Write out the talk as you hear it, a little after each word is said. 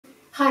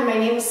Hi, my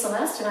name is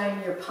Celeste and I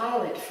am your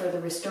pilot for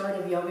the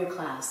Restorative Yoga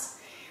class.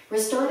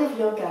 Restorative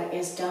Yoga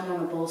is done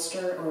on a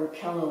bolster or a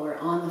pillow or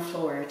on the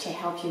floor to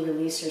help you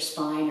release your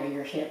spine or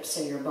your hips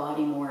or your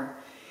body more.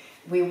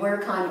 We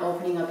work on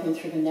opening up in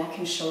through the neck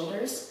and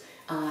shoulders,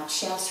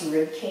 chest,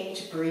 rib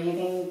cage,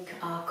 breathing,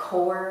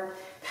 core,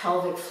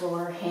 pelvic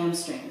floor,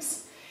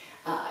 hamstrings.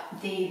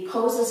 The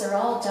poses are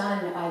all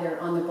done either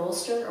on the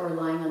bolster or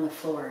lying on the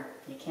floor.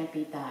 You can't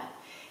beat that.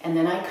 And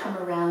then I come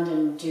around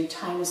and do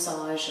Thai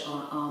massage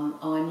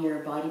on your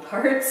body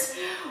parts,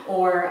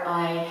 or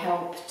I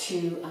help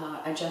to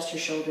adjust your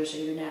shoulders or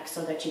your neck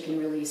so that you can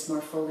release more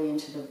fully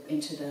into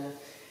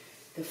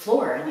the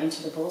floor and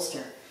into the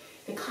bolster.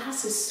 The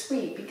class is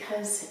sweet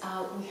because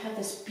we have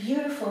this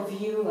beautiful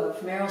view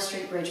of Merrill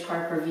Street Bridge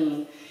Park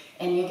Ravine,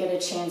 and you get a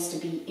chance to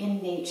be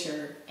in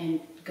nature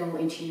and go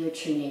into your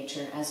true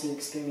nature as you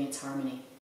experience harmony.